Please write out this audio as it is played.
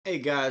Hey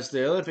guys,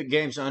 the Olympic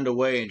Games are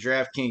underway and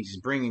DraftKings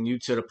is bringing you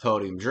to the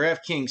podium.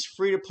 DraftKings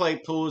free-to-play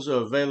pools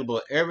are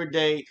available every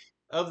day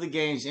of the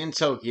games in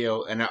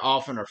Tokyo, and they're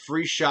offering a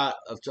free shot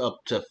of up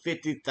to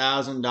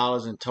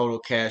 $50,000 in total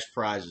cash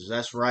prizes.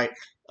 That's right,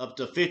 up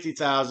to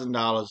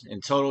 $50,000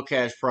 in total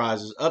cash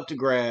prizes up to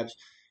grabs.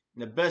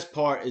 And the best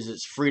part is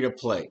it's free to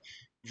play.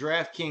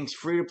 DraftKings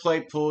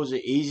free-to-play pools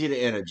are easy to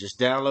enter. Just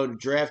download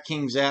the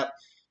DraftKings app.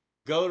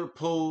 Go to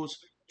pools,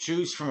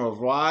 choose from a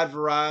wide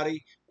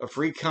variety of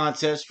free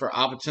contests for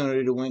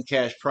opportunity to win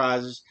cash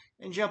prizes,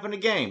 and jump in the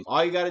game.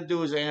 All you got to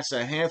do is answer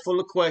a handful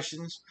of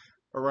questions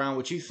around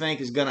what you think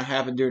is going to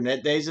happen during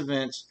that day's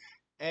events,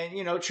 and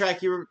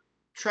track your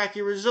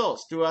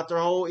results throughout the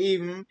whole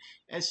evening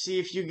and see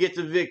if you get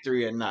the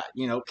victory or not.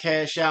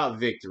 Cash out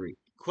victory.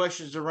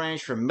 Questions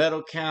range from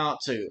medal count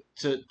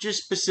to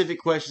just specific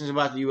questions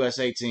about the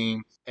USA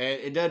team,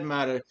 and it doesn't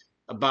matter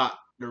about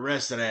the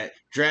rest of that.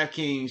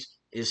 DraftKings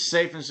is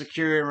safe and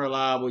secure and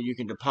reliable. You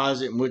can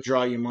deposit and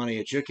withdraw your money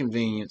at your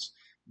convenience.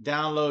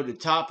 Download the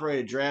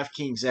top-rated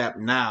DraftKings app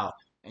now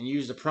and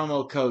use the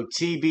promo code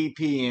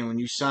TBPN when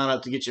you sign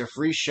up to get your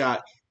free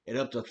shot at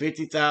up to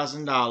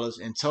 $50,000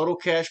 in total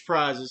cash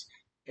prizes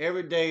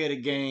every day of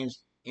the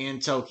games in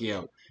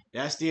Tokyo.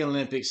 That's the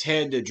Olympics.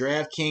 Head to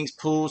DraftKings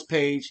Pools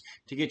page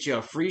to get you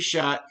a free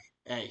shot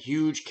at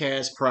huge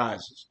cash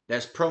prizes.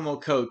 That's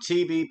promo code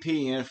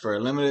TBPN for a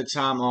limited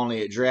time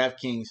only at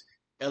DraftKings.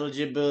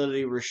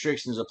 Eligibility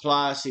restrictions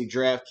apply. See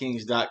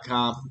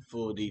DraftKings.com for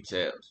full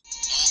details.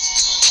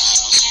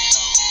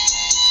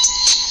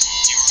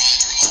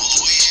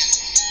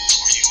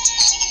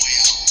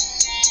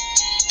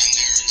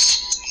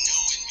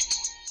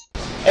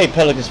 Hey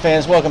Pelicans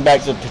fans, welcome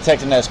back to the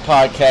Protecting Us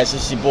podcast.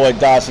 This is your boy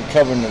Dawson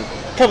covering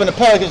the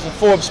Pelicans for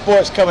Forbes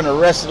Sports, covering the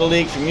rest of the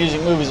league for music,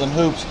 movies, and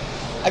hoops.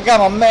 I got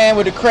my man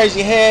with the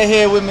crazy hair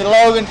here with me,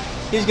 Logan.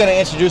 He's going to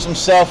introduce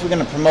himself. We're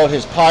going to promote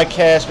his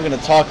podcast. We're going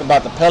to talk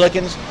about the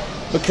Pelicans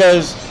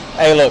because,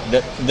 hey, look,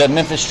 the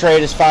Memphis trade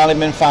has finally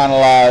been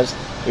finalized.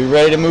 We're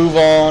ready to move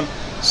on.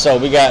 So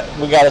we got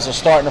us a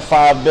starting to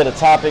five bit of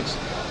topics.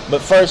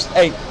 But first,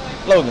 hey,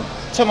 Logan,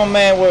 tell my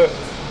man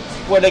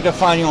where they can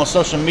find you on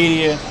social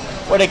media,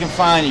 where they can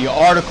find your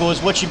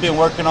articles, what you've been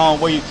working on,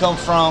 where you come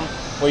from,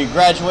 where you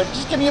graduated.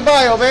 Just give me your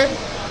bio, baby.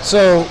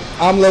 So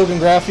I'm Logan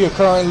Graffia.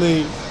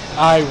 Currently,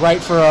 I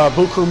write for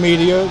Boot Crew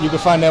Media. You can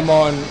find them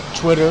on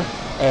Twitter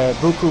at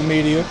Boot Crew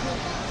Media.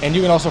 And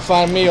you can also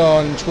find me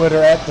on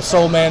Twitter at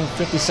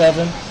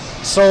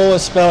TheSoulMan57. Soul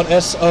is spelled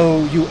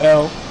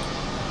S-O-U-L.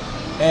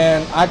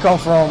 And I come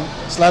from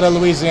Slidell,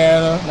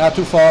 Louisiana, not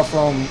too far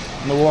from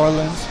New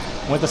Orleans.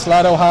 Went to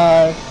Slidell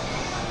High,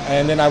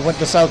 and then I went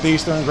to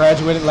Southeastern,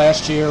 graduated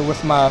last year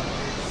with my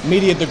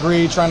media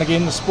degree, trying to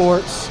get into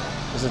sports.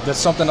 That's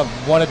something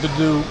I've wanted to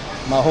do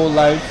my whole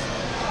life.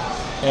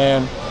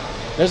 And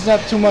there's not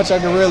too much I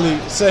can really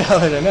say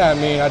other than that. I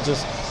mean,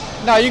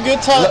 No, you good.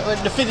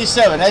 The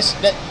 57.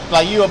 That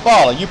like you a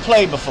baller. You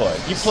played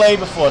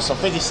before. So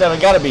 57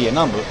 got to be your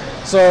number.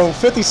 So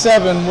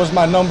 57 was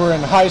my number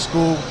in high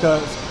school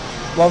because,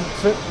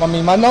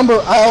 my number.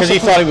 Because he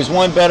thought he was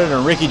one better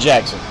than Ricky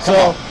Jackson.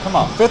 Come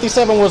on.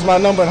 57 was my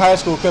number in high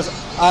school because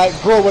I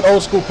grew up with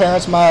old school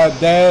parents. My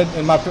dad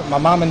and my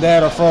mom and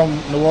dad are from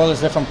New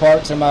Orleans, different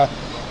parts. And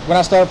when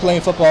I started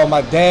playing football,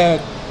 my dad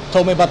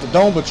told me about the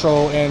Dome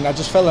Patrol, and I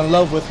just fell in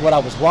love with what I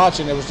was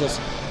watching. It was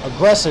just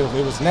aggressive,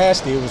 it was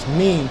nasty, it was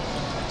mean.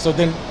 So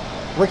then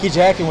Ricky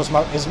Jackson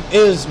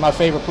is my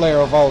favorite player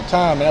of all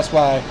time, and that's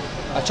why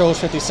I chose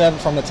 57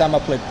 from the time I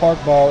played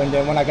park ball. And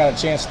then when I got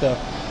a chance to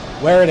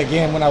wear it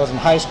again when I was in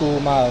high school,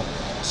 my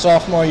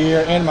sophomore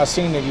year and my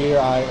senior year,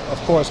 I of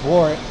course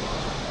wore it.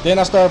 Then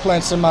I started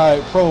playing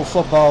semi-pro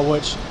football,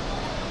 which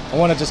I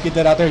want to just get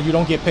that out there. You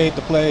don't get paid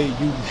to play,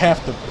 you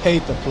have to pay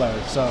to play.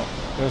 So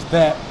there's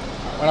that.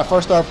 When I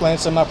first started playing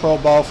semi-pro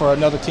ball for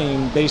another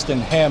team based in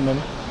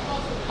Hammond,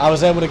 I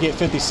was able to get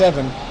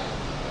 57.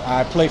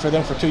 I played for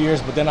them for 2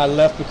 years, but then I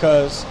left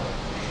because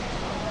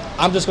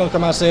I'm just going to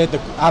come out and say it.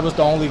 I was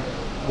the only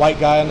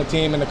white guy on the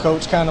team, and the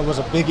coach kind of was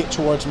a bigot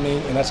towards me,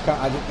 and I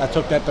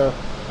took that the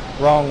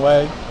wrong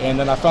way. And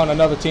then I found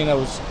another team that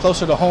was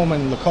closer to home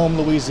in Lacombe,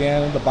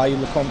 Louisiana, the Bayou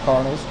Lacombe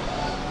Cardinals,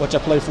 which I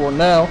play for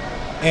now.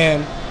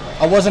 And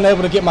I wasn't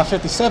able to get my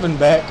 57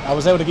 back. I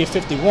was able to get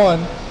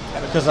 51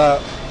 because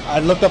I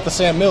looked up to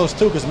Sam Mills,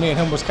 too, because me and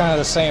him was kind of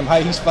the same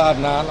height. He's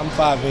 5'9", I'm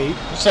 5'8".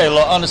 You say a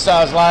little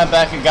undersized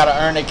linebacker, got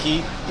to earn a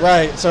keep.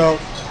 Right, so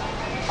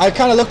I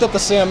kind of looked up to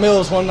Sam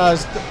Mills when I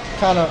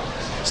kind of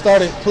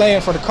started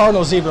playing for the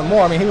Cardinals even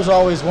more. I mean, he was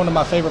always one of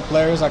my favorite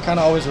players. I kind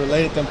of always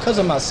related to him because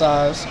of my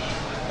size,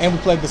 and we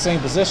played the same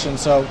position.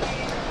 So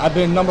I've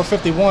been number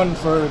 51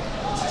 for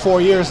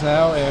 4 years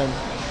now, and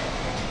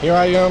here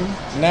I am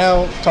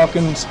now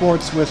talking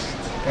sports with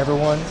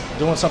everyone,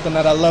 doing something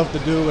that I love to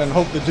do and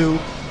hope to do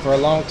for a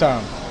long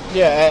time.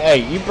 Yeah,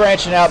 hey, you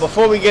branching out.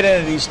 Before we get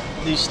into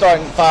these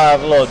starting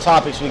five little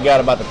topics we got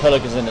about the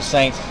Pelicans and the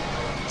Saints,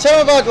 tell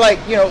me about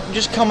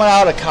just coming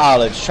out of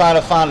college, trying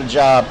to find a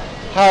job,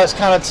 how it's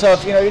kind of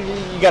tough. You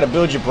got to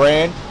build your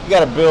brand, you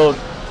got to build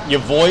your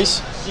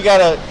voice, you got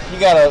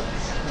to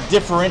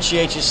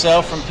differentiate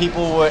yourself from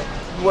people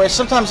where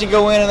sometimes you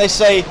go in and they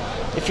say,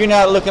 if you're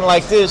not looking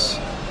like this,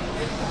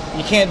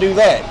 you can't do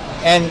that.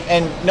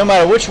 And no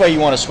matter which way you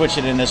want to switch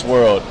it in this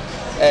world,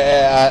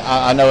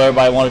 I know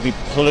everybody wants to be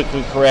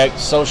politically correct,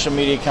 social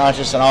media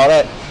conscious, and all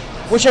that.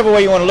 Whichever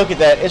way you want to look at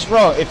that, it's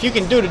wrong. If you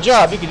can do the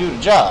job, you can do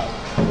the job.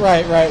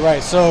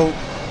 Right. So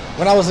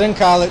when I was in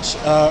college,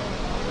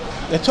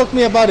 it took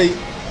me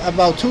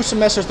about 2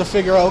 semesters to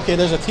figure out, okay,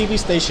 there's a TV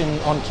station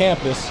on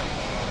campus,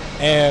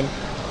 and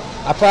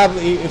I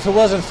probably, if it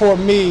wasn't for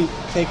me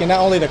taking not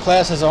only the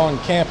classes on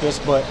campus,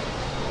 but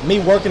me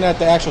working at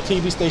the actual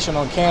TV station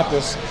on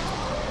campus,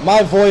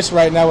 my voice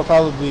right now would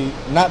probably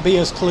not be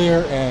as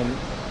clear, and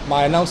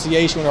my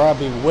enunciation would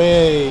probably be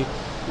way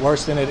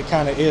worse than it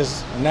kind of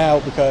is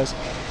now, because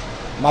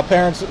my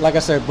parents, like I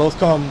said, both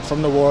come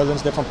from New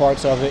Orleans, different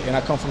parts of it, and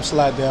I come from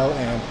Slidell,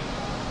 and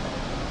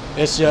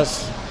it's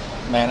just...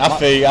 Man, I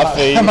feel you.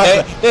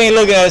 They ain't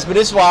looking at us, but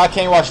this is why I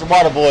can't watch The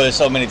Water Boys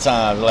so many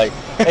times. Like,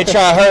 they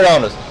try to hurt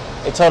on us.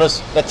 They told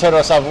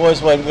us our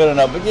voice wasn't good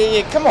enough. But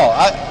yeah, come on.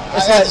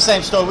 It's not the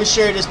same story. We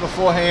shared this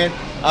beforehand.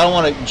 I don't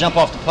want to jump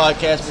off the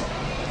podcast,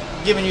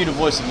 but giving you the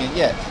voice again,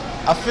 yeah.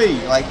 I feel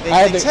you. Like, they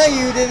tell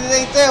you that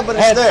it ain't there, but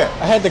it's there.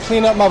 I had to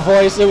clean up my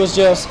voice. It was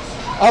just,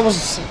 I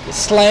was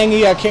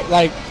slangy. I can't,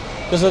 like,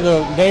 because of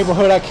the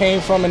neighborhood I came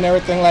from and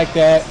everything like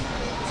that.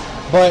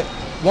 But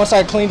once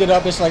I cleaned it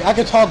up, it's like I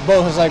could talk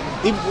both. It's like,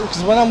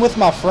 because when I'm with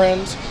my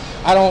friends,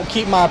 I don't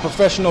keep my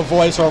professional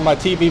voice or my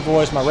TV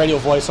voice, my radio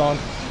voice on.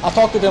 I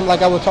talk to them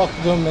like I would talk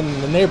to them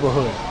in the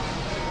neighborhood.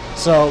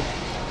 So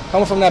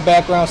coming from that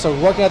background, so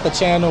working at the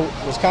channel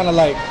was kind of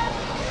like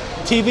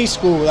TV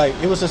school. Like,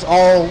 it was just it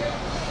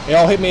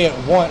all hit me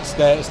at once,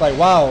 that it's like,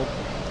 wow,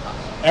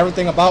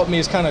 everything about me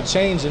is kind of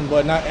changing,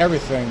 but not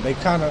everything. They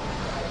kind of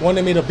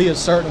wanted me to be a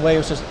certain way. It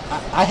was just,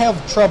 I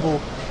have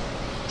trouble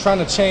trying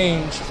to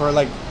change for,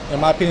 like, in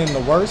my opinion,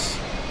 the worse.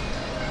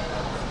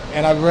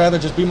 And I'd rather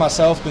just be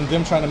myself than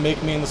them trying to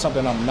make me into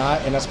something I'm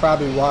not. And that's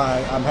probably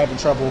why I'm having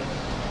trouble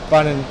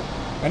finding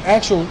an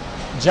actual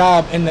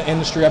job in the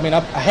industry. I mean,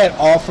 I had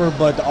offer,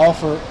 but the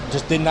offer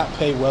just did not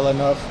pay well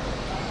enough.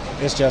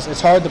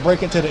 It's hard to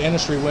break into the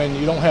industry when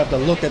you don't have the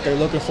look that they're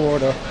looking for,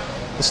 the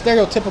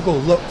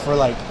stereotypical look for,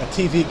 like, a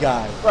TV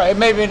guy. Right. It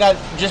may not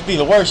just be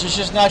the worst. It's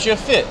just not your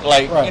fit.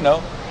 Like, right. You know,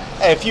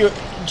 hey, if you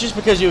just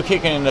because you're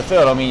kicking in the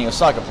field, I mean, you're a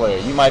soccer player.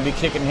 You might be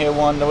kicking here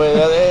one the way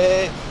the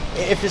other.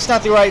 If it's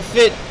not the right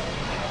fit,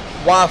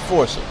 why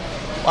force it?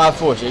 Why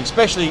force it?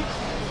 Especially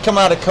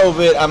coming out of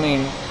COVID. I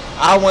mean,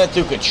 I went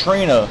through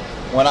Katrina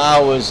when I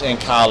was in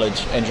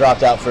college and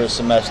dropped out for a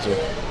semester.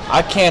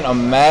 I can't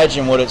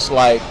imagine what it's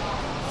like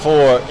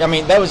I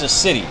mean, that was a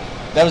city.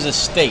 That was a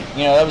state.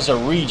 You know, that was a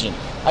region.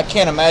 I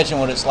can't imagine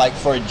what it's like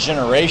for a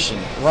generation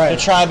to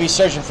try and be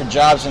searching for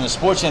jobs in the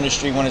sports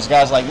industry when it's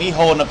guys like me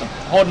holding up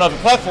the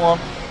platform,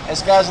 and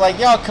it's guys like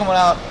y'all coming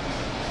out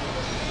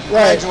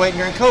graduating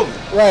during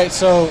COVID. Right.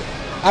 So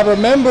I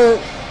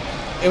remember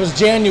it was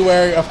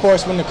January, of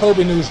course, when the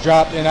Kobe news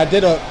dropped, and I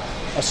did a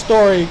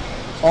story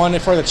on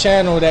it for the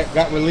channel that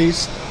got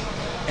released.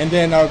 And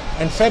then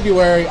in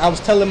February, I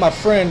was telling my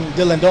friend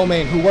Dylan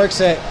Domain, who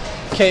works at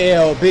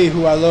KALB,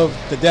 who I love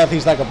to death.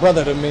 He's like a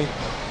brother to me.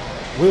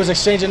 We was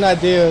exchanging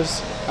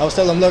ideas. I was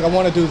telling him, look, I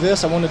want to do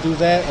this, I want to do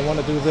that, I want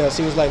to do this.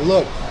 He was like,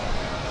 look,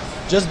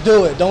 just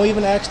do it. Don't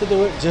even ask to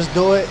do it. Just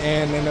do it.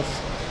 And if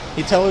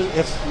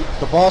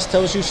the boss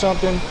tells you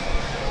something,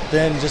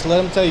 then just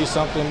let him tell you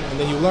something, and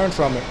then you learn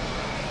from it.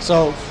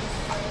 So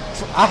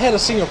I had a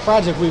senior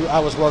project I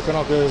was working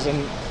on, because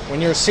when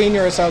you're a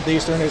senior at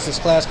Southeastern, there's this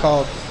class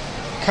called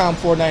COM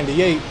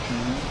 498.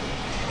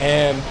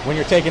 And when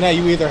you're taking that,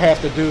 you either have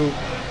to do,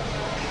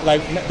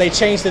 like, they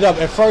changed it up.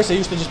 At first, it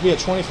used to just be a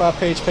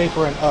 25-page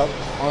paper and up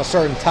on a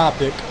certain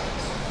topic.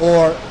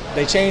 Or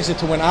they changed it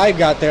to, when I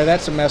got there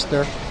that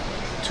semester,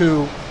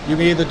 to you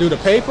can either do the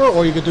paper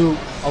or you could do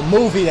a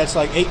movie that's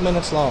like 8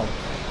 minutes long.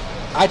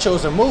 I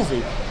chose a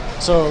movie.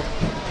 So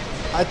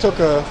I took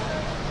a...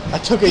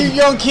 You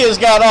young kids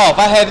got off.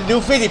 I had to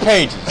do 50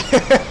 pages.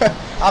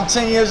 I'm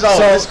 10 years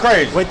old. It's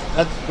crazy.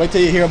 Wait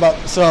till you hear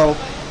about... So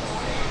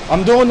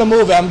I'm doing the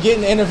movie. I'm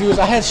getting interviews.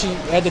 I had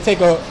to take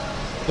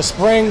the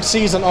spring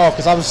season off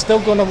because I was still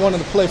going to want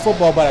to play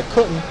football, but I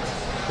couldn't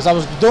because I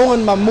was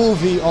doing my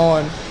movie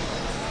on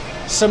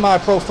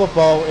semi-pro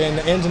football and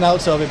the ins and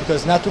outs of it,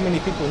 because not too many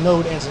people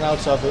know the ins and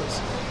outs of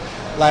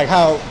it. Like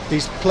how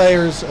these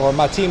players or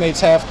my teammates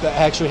have to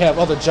actually have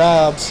other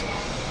jobs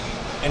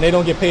and they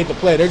don't get paid to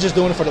play. They're just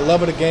doing it for the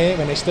love of the game,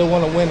 and they still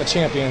want to win a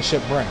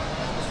championship ring.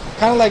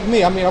 Kind of like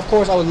me. I mean, of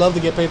course, I would love to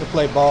get paid to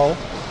play ball,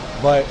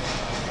 but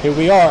here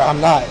we are. I'm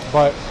not.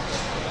 But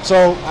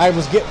so I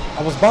was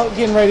about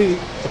getting ready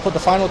to put the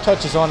final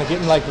touches on and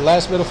getting like the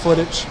last bit of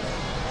footage.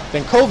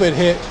 Then COVID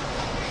hit,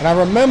 and I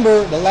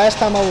remember the last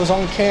time I was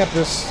on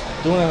campus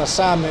doing an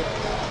assignment.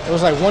 It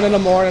was like 1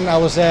 a.m. I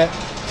was at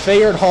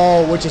Fayard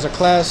Hall, which is a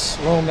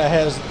classroom that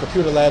has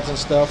computer labs and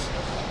stuff.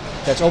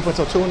 That's open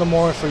till 2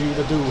 a.m. for you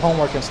to do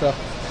homework and stuff.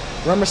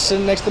 I remember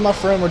sitting next to my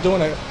friend.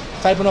 We're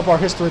typing up our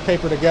history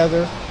paper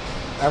together,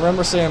 I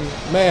remember saying,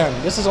 man,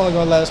 this is only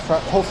going to last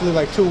hopefully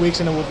like 2 weeks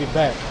and then we'll be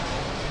back.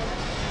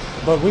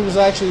 But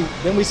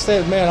then we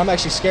said, man, I'm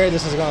actually scared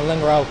this is going to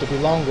linger out to be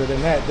longer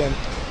than that. Then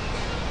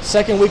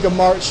second week of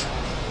March,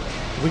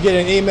 we get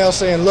an email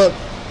saying, look,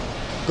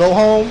 go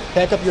home,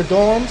 pack up your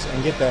dorms,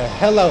 and get the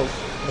hell out.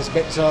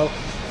 So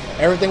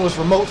everything was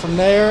remote from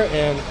there,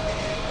 and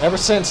ever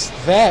since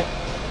that,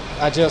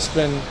 I just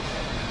been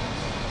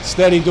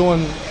steady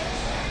doing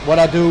what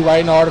I do,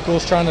 writing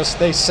articles, trying to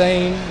stay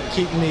sane,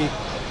 keep me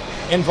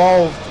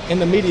involved in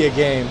the media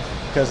game,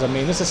 because, I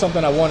mean, this is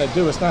something I want to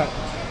do. It's not,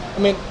 I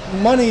mean,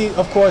 money,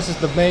 of course, is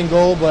the main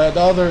goal, but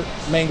the other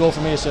main goal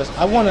for me is just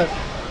I want to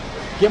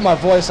get my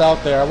voice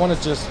out there. I want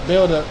to just be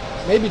able to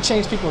maybe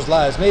change people's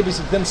lives. Maybe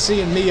them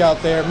seeing me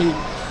out there, me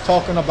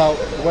talking about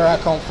where I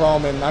come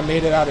from and I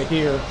made it out of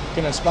here,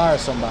 can inspire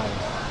somebody.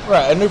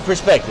 Right, a new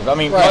perspective. I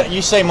mean, Right.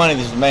 You say money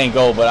is the main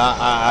goal, but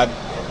I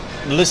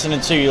listening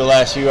to you the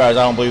last few hours,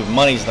 I don't believe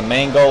money's the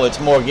main goal. It's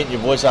more getting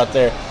your voice out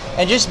there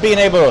and just being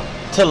able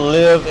to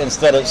live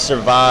instead of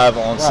survive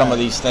on some Right. of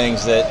these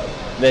things that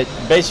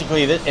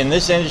basically in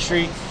this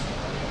industry,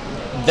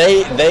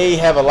 they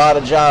have a lot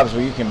of jobs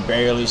where you can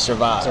barely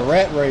survive. It's a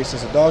rat race.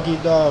 It's a dog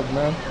eat dog,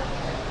 man.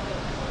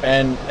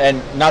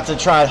 And not to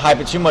try and hype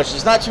it too much,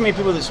 there's not too many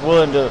people that's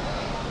willing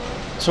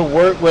to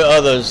work with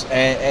others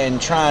and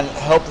try and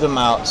help them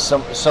out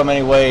so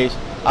many ways.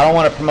 I don't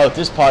want to promote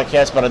this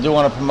podcast, but I do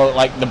want to promote,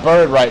 like, the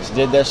Bird Rights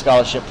did their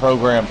scholarship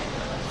program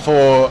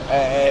for,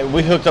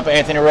 we hooked up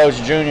Anthony Rhodes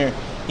Jr.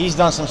 He's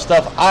done some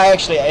stuff. I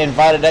actually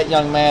invited that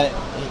young man.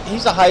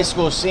 He's a high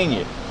school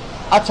senior.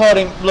 I told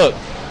him, look,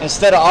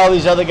 instead of all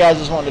these other guys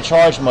just wanting to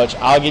charge much,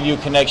 I'll give you a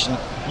connection.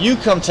 You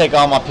come take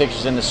all my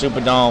pictures in the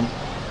Superdome,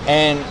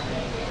 and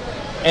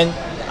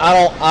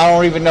I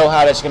don't even know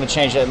how that's going to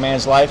change that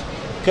man's life,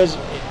 because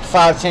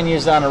 5-10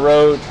 years down the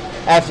road,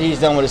 after he's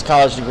done with his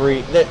college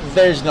degree,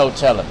 there's no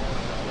telling.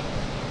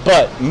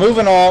 But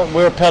moving on,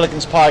 we're a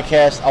Pelicans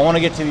podcast. I want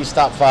to get to these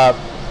top 5.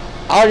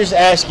 I'll just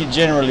ask you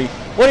generally,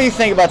 what do you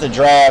think about the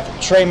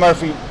draft? Trey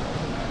Murphy,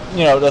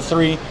 the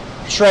 3,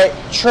 Trey,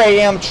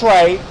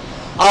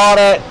 all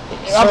that.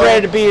 I'm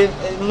ready to be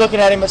looking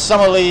at him at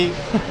Summer League.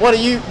 What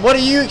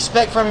do you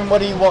expect from him? What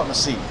do you want to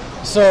see?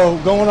 So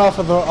going off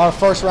of our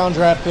first round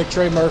draft pick,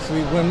 Trey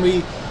Murphy, when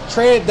we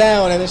traded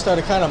down and they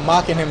started kind of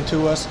mocking him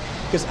to us,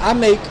 because I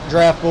make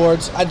draft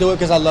boards. I do it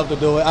because I love to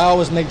do it. I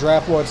always make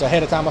draft boards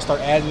ahead of time. I start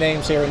adding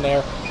names here and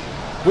there.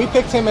 We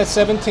picked him at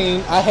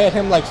 17. I had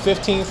him like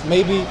 15th,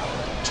 maybe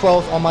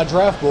 12th on my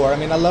draft board. I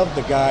mean, I love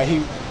the guy.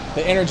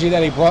 The energy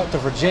that he brought to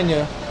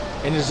Virginia,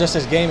 and it's just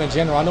his game in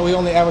general. I know he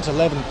only averaged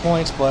 11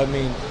 points, but I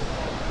mean,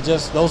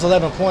 just those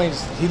 11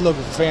 points, he looked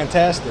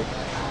fantastic.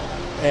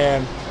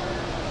 And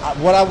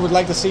what I would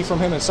like to see from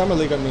him in Summer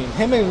League, I mean,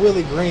 him and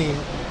Willie Green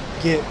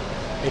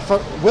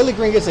Willie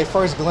Green gets a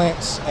first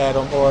glance at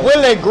him. Or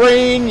Willie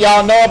Green,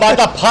 y'all know about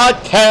the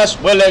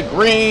podcast, Willie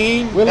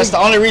Green. That's the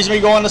only reason we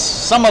go in the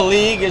Summer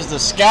League is to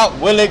scout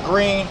Willie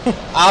Green.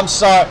 I'm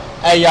sorry.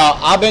 Hey, y'all,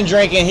 I've been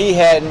drinking. He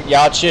hadn't.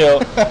 Y'all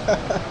chill.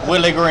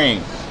 Willie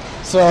Green.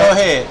 So go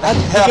ahead.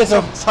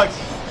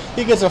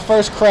 He gets a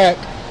first crack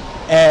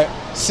at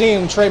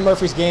seeing Trey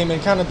Murphy's game and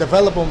kind of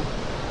develop him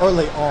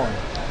early on.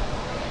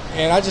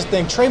 And I just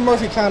think Trey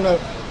Murphy kind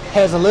of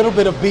has a little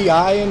bit of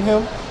BI in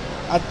him.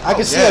 I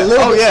can see a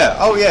little bit.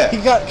 Oh, yeah. He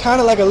got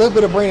kind of like a little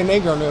bit of Brandon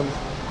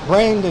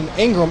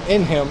Ingram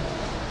in him.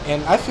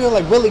 And I feel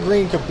like Willie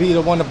Green could be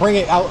the one to bring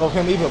it out of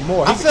him even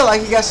more. I feel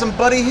like he got some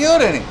Buddy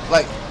Hield in him.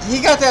 Like,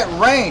 he got that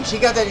range. He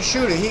got that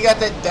shooter. He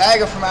got that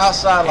dagger from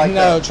outside like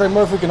that. Trey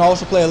Murphy can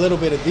also play a little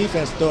bit of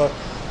defense. The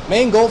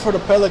main goal for the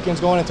Pelicans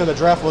going into the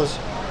draft was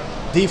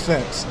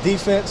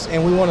defense,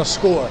 and we want to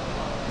score.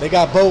 They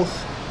got both,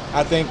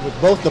 I think, with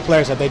both the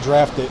players that they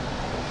drafted.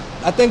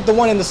 I think the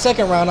one in the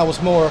second round I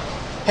was more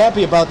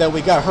happy about that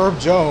we got Herb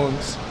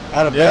Jones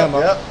out of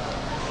Bama.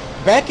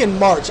 Yep. Back in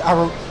March, I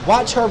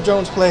watched Herb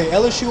Jones play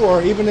LSU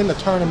or even in the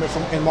tournament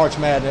in March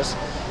Madness.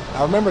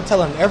 I remember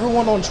telling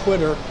everyone on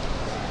Twitter,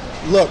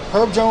 look,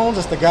 Herb Jones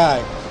is the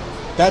guy.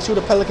 That's who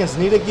the Pelicans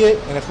need to get,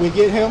 and if we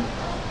get him,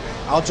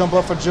 I'll jump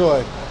up for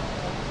joy.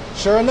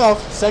 Sure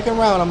enough, second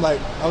round,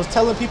 I was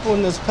telling people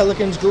in this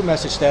Pelicans group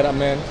message that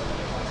I'm in,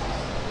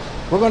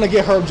 we're going to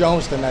get Herb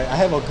Jones tonight. I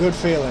have a good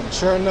feeling.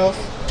 Sure enough,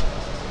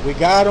 we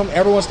got him.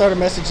 Everyone started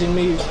messaging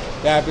me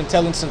that I've been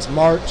telling since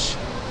March.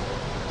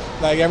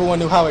 Like, everyone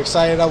knew how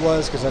excited I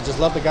was because I just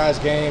love the guy's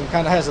game.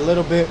 Kind of has a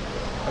little bit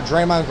of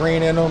Draymond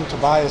Green in him,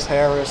 Tobias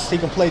Harris. He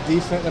can play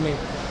defense. I mean,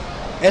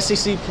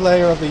 SEC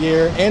Player of the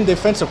Year and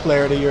Defensive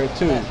Player of the Year,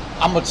 too.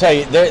 I'm going to tell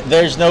you,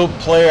 there's no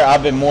player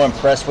I've been more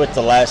impressed with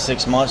the last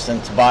 6 months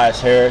than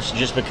Tobias Harris,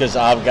 just because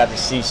I've got to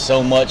see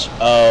so much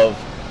of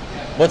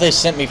what they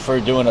sent me for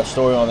doing a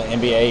story on the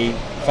NBA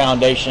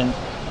Foundation.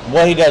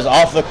 What he does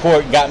off the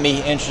court got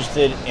me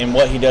interested in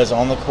what he does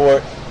on the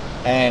court.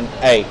 And,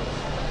 hey,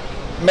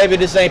 maybe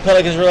this ain't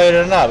Pelicans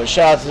related or not, but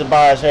shout out to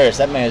Tobias Harris.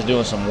 That man's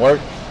doing some work,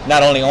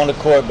 not only on the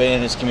court, but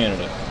in his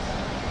community.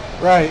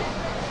 Right.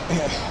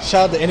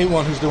 Shout out to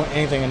anyone who's doing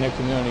anything in their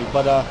community.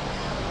 But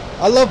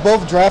I love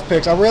both draft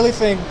picks. I really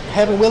think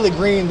having Willie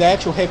Green, the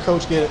actual head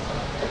coach, get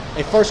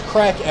a first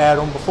crack at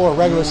him before a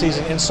regular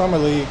season in summer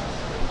league.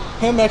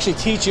 Him actually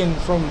teaching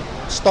from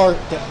start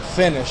to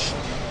finish,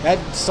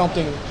 that's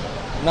something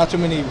not too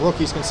many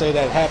rookies can say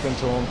that happened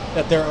to them,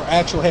 that their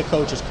actual head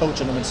coach is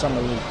coaching them in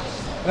summer league.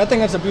 And I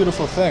think that's a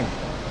beautiful thing.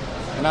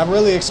 And I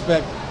really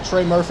expect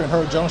Trey Murphy and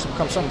Herb Jones to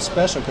become something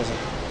special because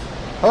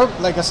Herb,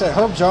 like I said,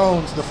 Herb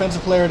Jones,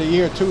 Defensive Player of the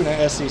Year too in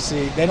the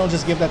SEC. They don't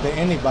just give that to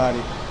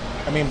anybody.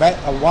 I mean, back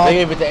a while they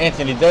gave it to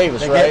Anthony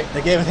Davis, right?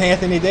 They gave it to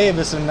Anthony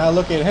Davis, and now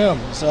look at him.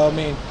 So I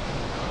mean,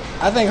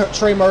 I think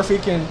Trey Murphy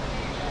can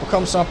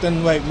become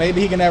something like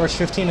maybe he can average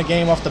 15 a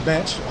game off the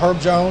bench. Herb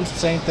Jones,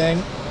 same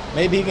thing.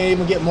 Maybe he can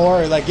even get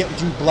more, like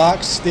get you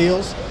blocks,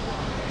 steals.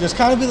 Just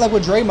kind of be like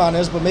what Draymond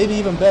is, but maybe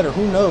even better.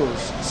 Who knows?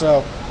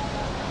 So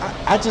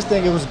I just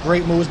think it was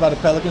great moves by the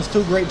Pelicans.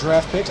 2 great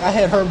draft picks. I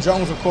had Herb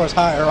Jones, of course,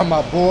 higher on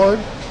my board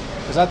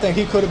because I think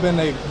he could have been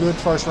a good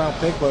first-round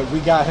pick, but we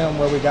got him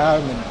where we got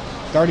him. And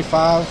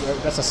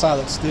 35, that's a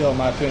solid steal, in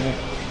my opinion.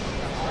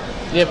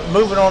 Yeah,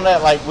 moving on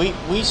that, like we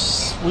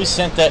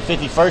sent that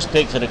 51st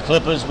pick to the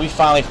Clippers. We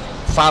finally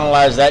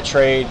finalized that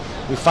trade.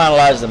 We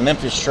finalized the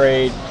Memphis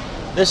trade.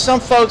 There's some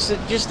folks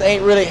that just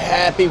ain't really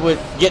happy with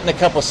getting a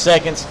couple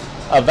seconds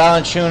of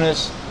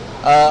Valanciunas.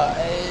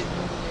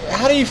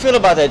 How do you feel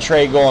about that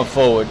trade going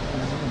forward?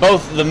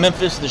 Both the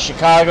Memphis, the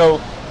Chicago,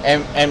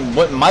 and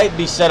what might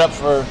be set up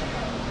for,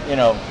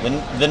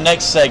 the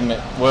next segment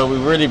where we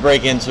really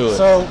break into it.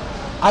 So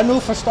I knew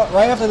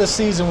right after the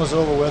season was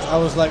over with, I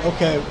was like,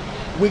 okay,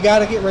 we got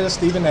to get rid of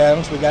Steven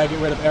Adams. We got to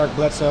get rid of Eric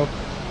Bledsoe.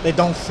 They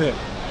don't fit.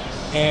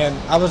 And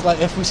I was like,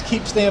 if we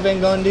keep Stan Van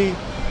Gundy,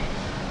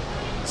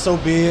 so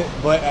be it.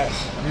 But,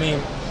 I mean,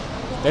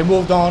 they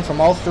moved on from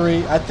all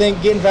 3. I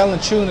think getting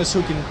Valanciunas,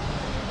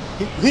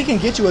 he can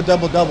get you a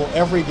double-double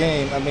every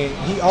game. I mean,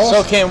 he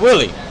also... So can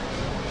Willie.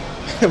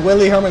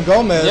 Willie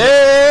Herman-Gomez.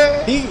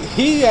 Yeah!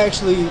 He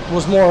actually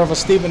was more of a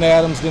Steven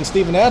Adams than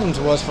Steven Adams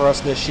was for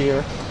us this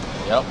year.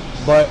 Yep.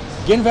 But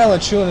getting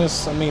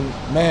Valanciunas, I mean,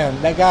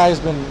 man, that guy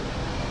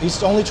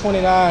he's only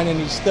 29 and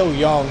he's still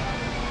young.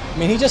 I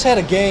mean, he just had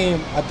a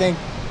game, I think,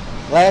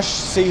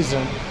 last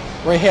season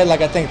where he had,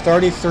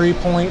 33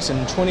 points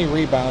and 20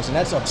 rebounds, and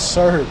that's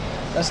absurd.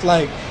 That's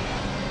like,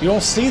 you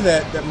don't see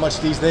that much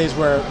these days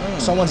where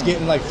someone's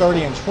getting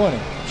 30 and 20.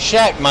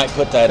 Shaq might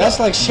put that up. That's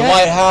like Shaq.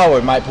 Dwight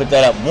Howard might put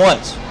that up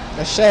once.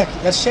 That's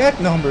Shaq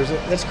numbers.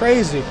 That's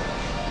crazy.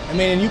 I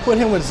mean, and you put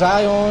him with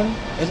Zion,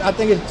 I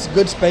think it's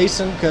good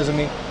spacing because, I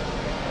mean,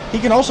 he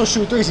can also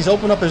shoot threes. He's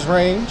opened up his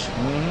range.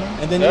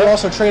 Mm-hmm. And then you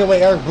also trade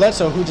away Eric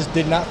Bledsoe, who just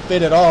did not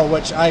fit at all,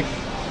 which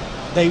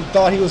they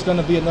thought he was going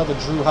to be another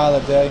Drew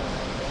Holiday.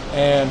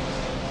 And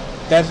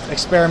that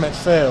experiment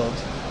failed.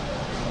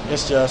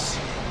 It's just,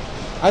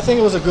 I think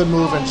it was a good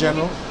move in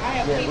general.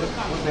 Yeah,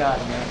 we'll be out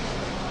here.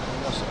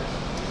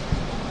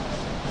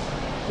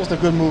 Just a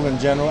good move in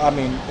general. I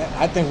mean,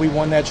 I think we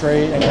won that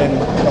trade. And then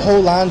the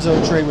whole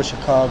Lonzo trade with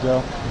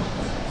Chicago.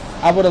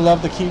 I would have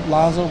loved to keep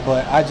Lonzo,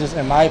 but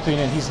in my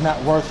opinion, he's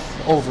not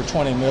worth over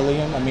 $20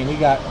 million. I mean, he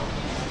got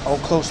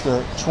close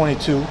to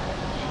 $22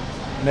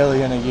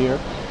 million a year.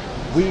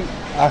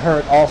 I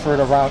heard offered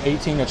around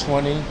 18 to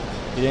 20.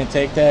 He didn't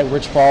take that.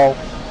 Rich Paul,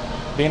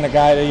 being the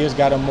guy that he is,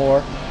 got him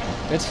more.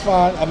 It's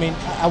fine. I mean,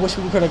 I wish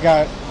we could have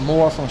got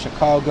more from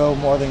Chicago,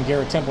 more than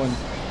Garrett Temple and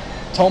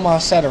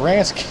Tomas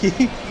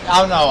Satoransky.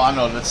 I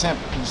know. The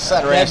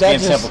Satoransky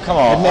and Temple. Come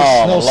on. It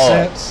makes no Lord.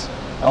 sense.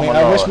 I mean,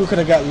 I wish we could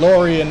have got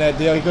Laurie in that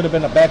deal. He could have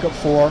been a backup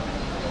for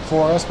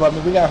us. But, I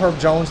mean, we got Herb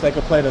Jones. They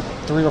could play the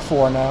 3 or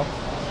 4 now.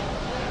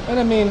 And,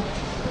 I mean,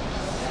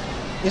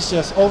 it's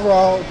just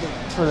overall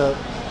for the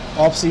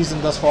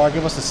offseason thus far,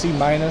 give us a C-,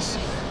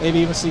 maybe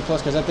even C+,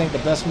 because I think the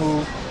best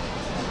move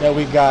that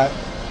we got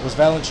was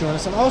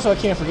Valanciunas. And also, I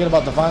can't forget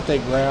about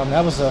Devontae Graham.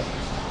 That was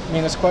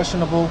it's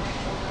questionable.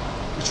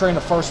 You're trading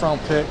a first-round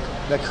pick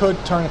that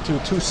could turn into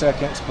 2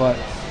 seconds, but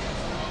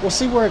we'll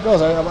see where it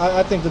goes.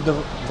 I think the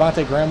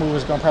Devontae Graham move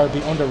is going to probably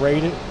be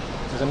underrated.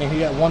 Because, I mean,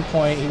 he at one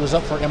point, he was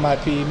up for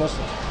MIP, most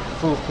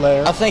improved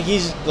player. I think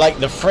he's like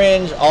the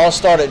fringe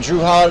all-star that Drew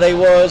Holiday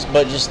was,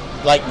 but just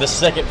like the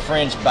second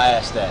fringe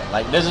past that.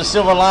 Like, there's a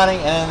silver lining,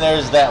 and then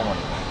there's that one.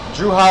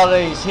 Drew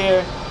Holiday's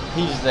here,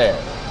 he's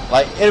there.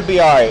 Like, it'll be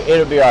all right.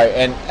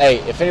 And, hey,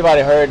 if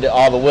anybody heard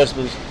all the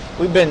whispers,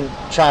 we've been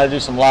trying to do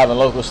some live and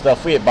local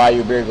stuff. We at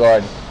Bayou Beer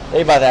Garden.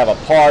 They about to have a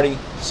party,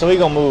 so we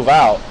going to move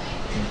out.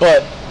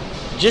 But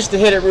just to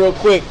hit it real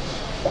quick,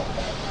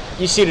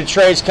 you see the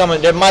trades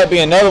coming. There might be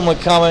another one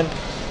coming.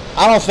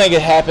 I don't think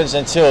it happens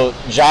until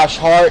Josh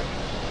Hart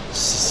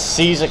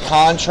sees a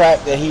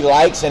contract that he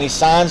likes and he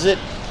signs it.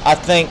 I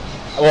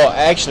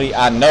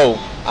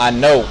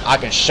know I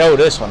can show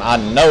this one. I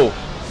know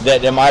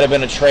that there might have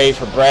been a trade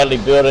for Bradley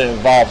Beal that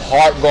involved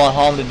Hart going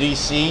home to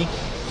D.C.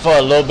 for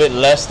a little bit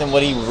less than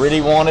what he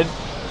really wanted.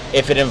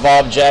 If it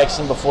involved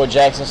Jackson before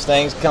Jackson's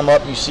things come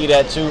up, you see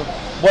that too.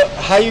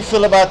 How you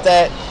feel about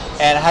that,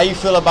 and how you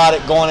feel about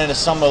it going into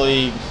Summer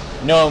League,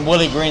 knowing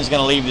Willie Green's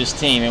going to leave this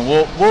team? And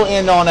we'll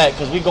end on that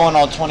because we're going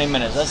on 20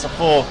 minutes. That's a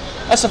full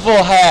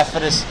half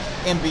of this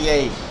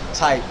NBA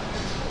type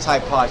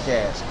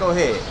podcast. Go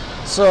ahead.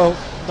 So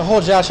the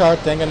whole Josh Hart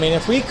thing. I mean,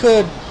 if we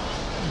could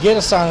get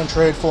a sign and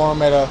trade for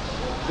him at a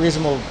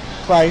reasonable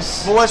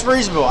price. Well, what's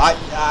reasonable? I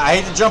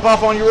hate to jump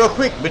off on you real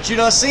quick, but you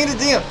done seen the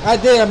deal. I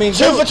did. I mean,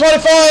 2 for 24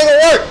 ain't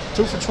gonna work.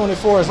 2 for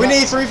 24 is. We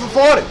need 3 for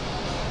 40.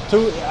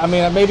 I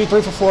mean, maybe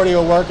 3 for 40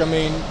 will work. I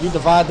mean, you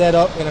divide that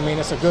up, and I mean,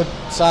 it's a good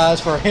size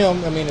for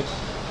him. I mean,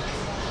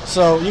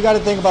 so you got to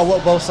think about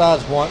what both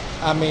sides want.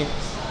 I mean,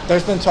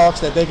 there's been talks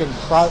that they could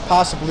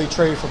possibly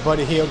trade for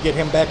Buddy Hield, get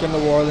him back in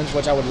New Orleans,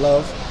 which I would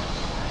love.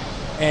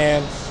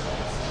 And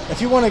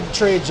if you want to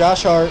trade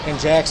Josh Hart and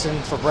Jackson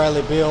for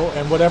Bradley Beal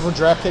and whatever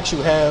draft picks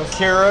you have,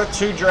 Kira,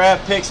 2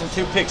 draft picks and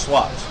 2 pick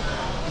swaps.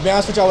 To be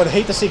honest with you, I would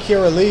hate to see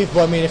Kira leave,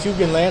 but I mean, if you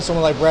can land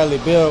someone like Bradley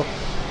Beal,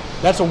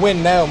 that's a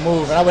win now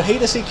move. And I would hate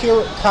to see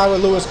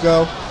Kyra Lewis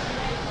go,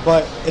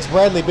 but it's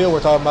Bradley Beal we're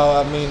talking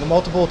about. I mean, the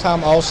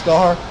multiple-time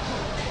All-Star,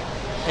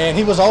 and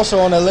he was also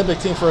on the Olympic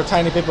team for a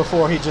tiny bit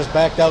before he just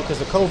backed out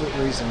because of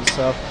COVID reasons.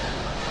 So,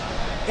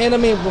 and I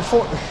mean,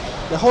 before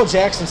the whole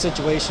Jackson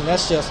situation,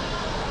 that's just,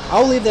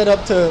 I'll leave that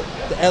up to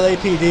the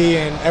LAPD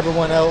and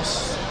everyone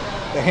else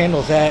to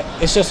handle that.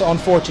 It's just an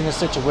unfortunate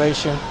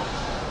situation.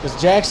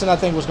 Because Jackson, I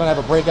think, was going to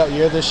have a breakout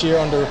year this year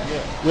under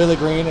Willie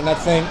Green, and I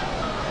think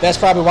that's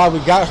probably why we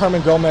got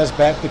Herman Gomez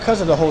back,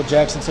 because of the whole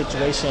Jackson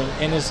situation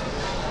and his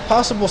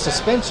possible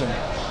suspension.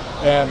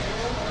 And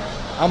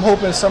I'm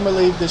hoping Summer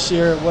League this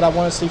year, what I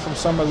want to see from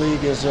Summer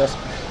League is just,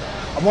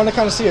 I want to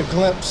kind of see a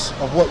glimpse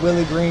of what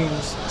Willie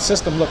Green's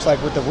system looks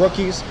like with the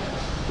rookies,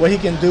 what he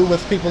can do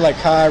with people like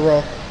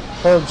Kyra,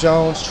 Herb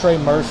Jones, Trey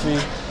Murphy,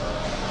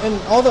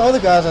 and all the other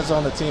guys that's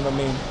on the team. I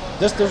mean,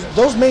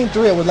 those main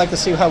 3 I would like to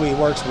see how he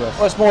works with.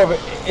 What's more of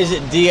it? Is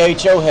it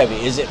DHO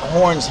heavy? Is it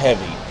horns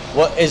heavy?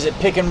 What is it?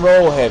 Pick and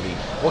roll heavy?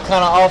 What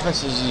kind of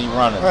offenses is he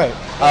running?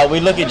 Right. We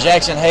look at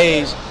Jackson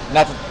Hayes.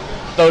 Not to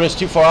throw this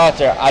too far out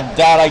there, I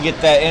doubt I get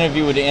that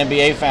interview with the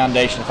NBA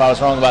Foundation if I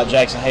was wrong about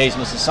Jackson Hayes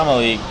missing Summer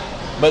League.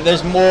 But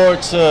there's more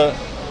to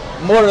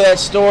that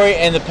story,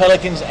 and the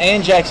Pelicans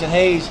and Jackson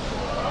Hayes,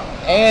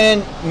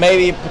 and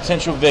maybe a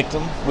potential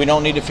victim. We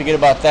don't need to forget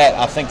about that.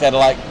 I think that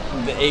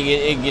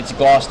it gets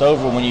glossed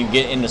over when you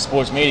get into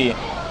sports media.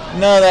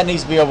 None of that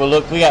needs to be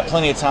overlooked. We got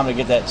plenty of time to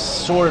get that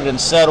sorted and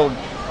settled.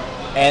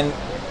 And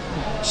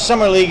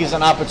Summer League is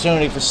an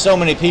opportunity for so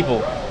many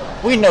people.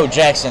 We know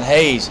Jackson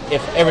Hayes,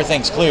 if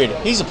everything's cleared,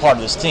 he's a part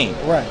of this team.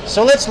 Right.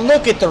 So let's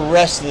look at the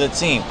rest of the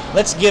team.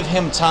 Let's give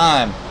him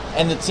time,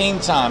 and the team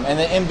time, and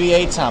the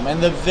NBA time,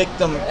 and the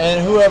victim,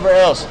 and whoever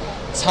else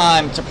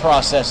time to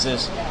process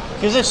this.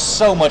 Because there's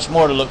so much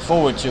more to look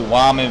forward to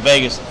while I'm in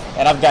Vegas,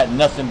 and I've got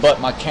nothing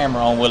but my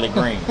camera on Willie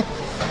Green.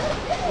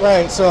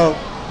 Right, so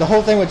the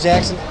whole thing with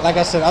Jackson, like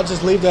I said, I'll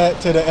just leave that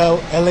to the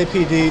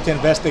LAPD to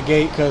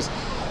investigate, because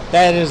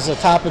that is a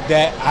topic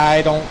that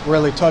I don't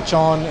really touch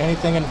on,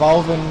 anything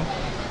involving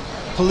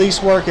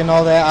police work and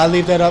all that. I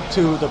leave that up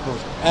to the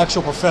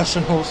actual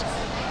professionals,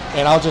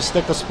 and I'll just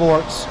stick to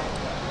sports.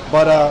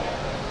 But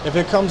if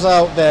it comes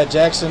out that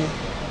Jackson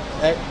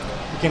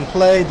can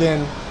play,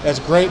 then that's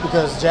great,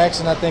 because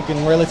Jackson, I think,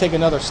 can really take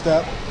another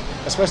step,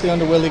 especially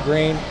under Willie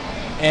Green.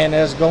 And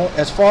as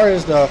far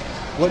as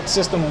what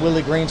system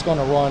Willie Green's going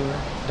to run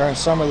during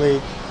Summer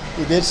League,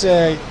 he did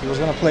say he was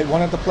going to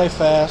wanted to play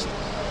fast,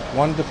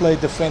 wanted to play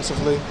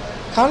defensively,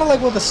 kind of like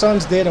what the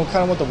Suns did and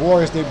kind of what the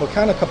Warriors did, but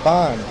kind of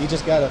combined. He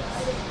just got to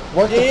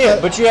work the play.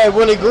 But you had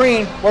Willie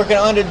Green working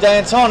under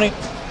D'Antoni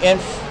in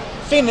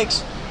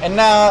Phoenix, and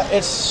now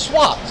it's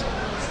swapped.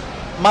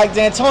 Mike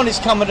D'Antoni's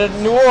coming to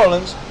New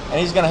Orleans, and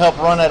he's going to help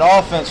run that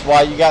offense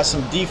while you got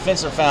some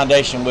defensive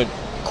foundation with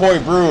Corey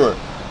Brewer,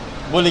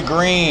 Willie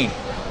Green.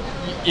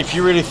 If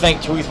you really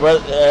think Teresa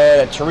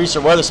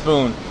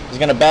Weatherspoon is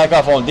going to back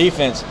off on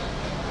defense,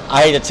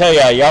 I hate to tell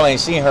y'all ain't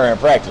seen her in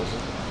practice.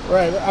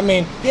 Right. I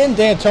mean, getting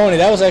D'Antoni,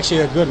 that was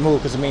actually a good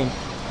move, because, I mean,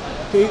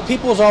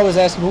 people's always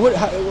asking me,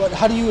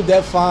 how do you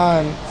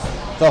define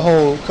the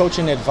whole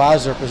coaching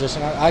advisor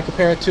position? I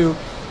compare it to,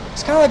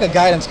 it's kind of like a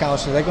guidance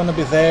counselor. They're going to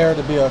be there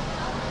to be a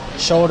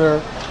shoulder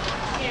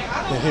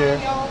to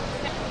hear.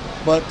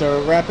 But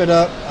to wrap it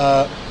up,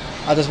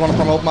 I just want to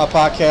promote my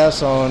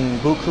podcast on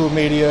Boot Crew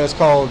Media. It's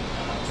called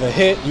The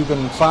Hit. You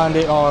can find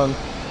it on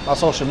my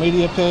social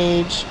media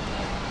page.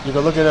 You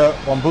can look it up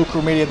on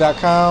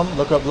bootcrewmedia.com.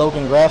 Look up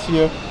Logan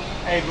Graffia.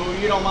 Hey, Boo,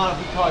 you don't mind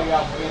if we call you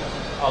out for being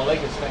a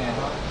Lakers fan,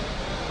 huh?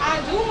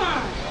 I do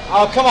mind.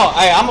 Oh, come on.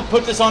 Hey, I'm going to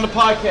put this on the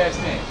podcast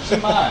then. She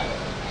mine.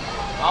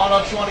 I don't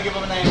know if you want to give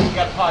him a name. We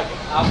got a podcast.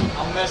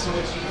 I'm messing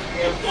with you.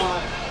 Have fun.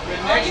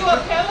 Are you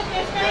a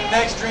Pelicans fan? Your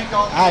next drink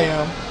on I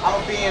am. I'm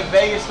going to be in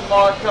Vegas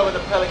tomorrow, cover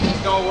the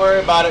Pelicans. Don't worry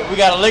about it. We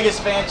got a Lakers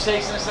fan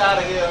chasing us out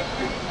of here.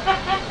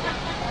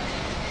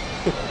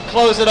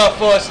 Close it up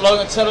for us,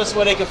 Logan. Tell us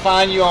where they can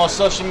find you on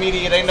social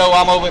media. They know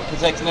I'm over at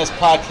Protecting This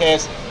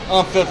Podcast,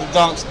 Unfiltered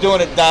Dunks,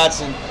 Doing It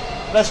Dotson.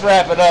 Let's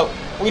wrap it up.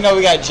 We know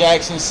we got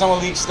Jackson, Summer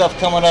League stuff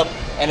coming up,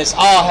 and it's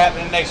all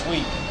happening next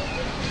week.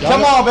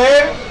 Come on,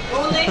 baby.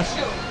 Go Lake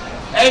Show.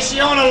 Hey, she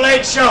on a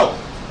late show.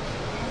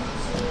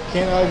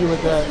 Can't argue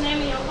with What's the that.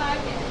 name of your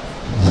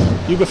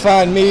podcast? You can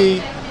find me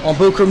on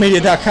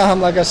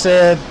bootcrewmedia.com, like I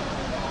said.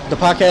 The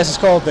podcast is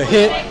called The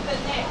Hit. The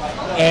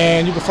next.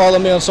 And you can follow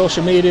me on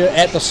social media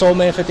at the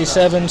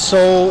Soulman57.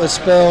 Soul is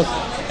spelled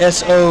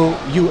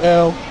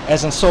SOUL,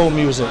 as in soul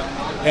music.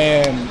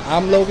 And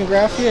I'm Logan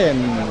Graffia,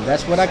 and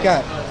that's what I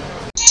got.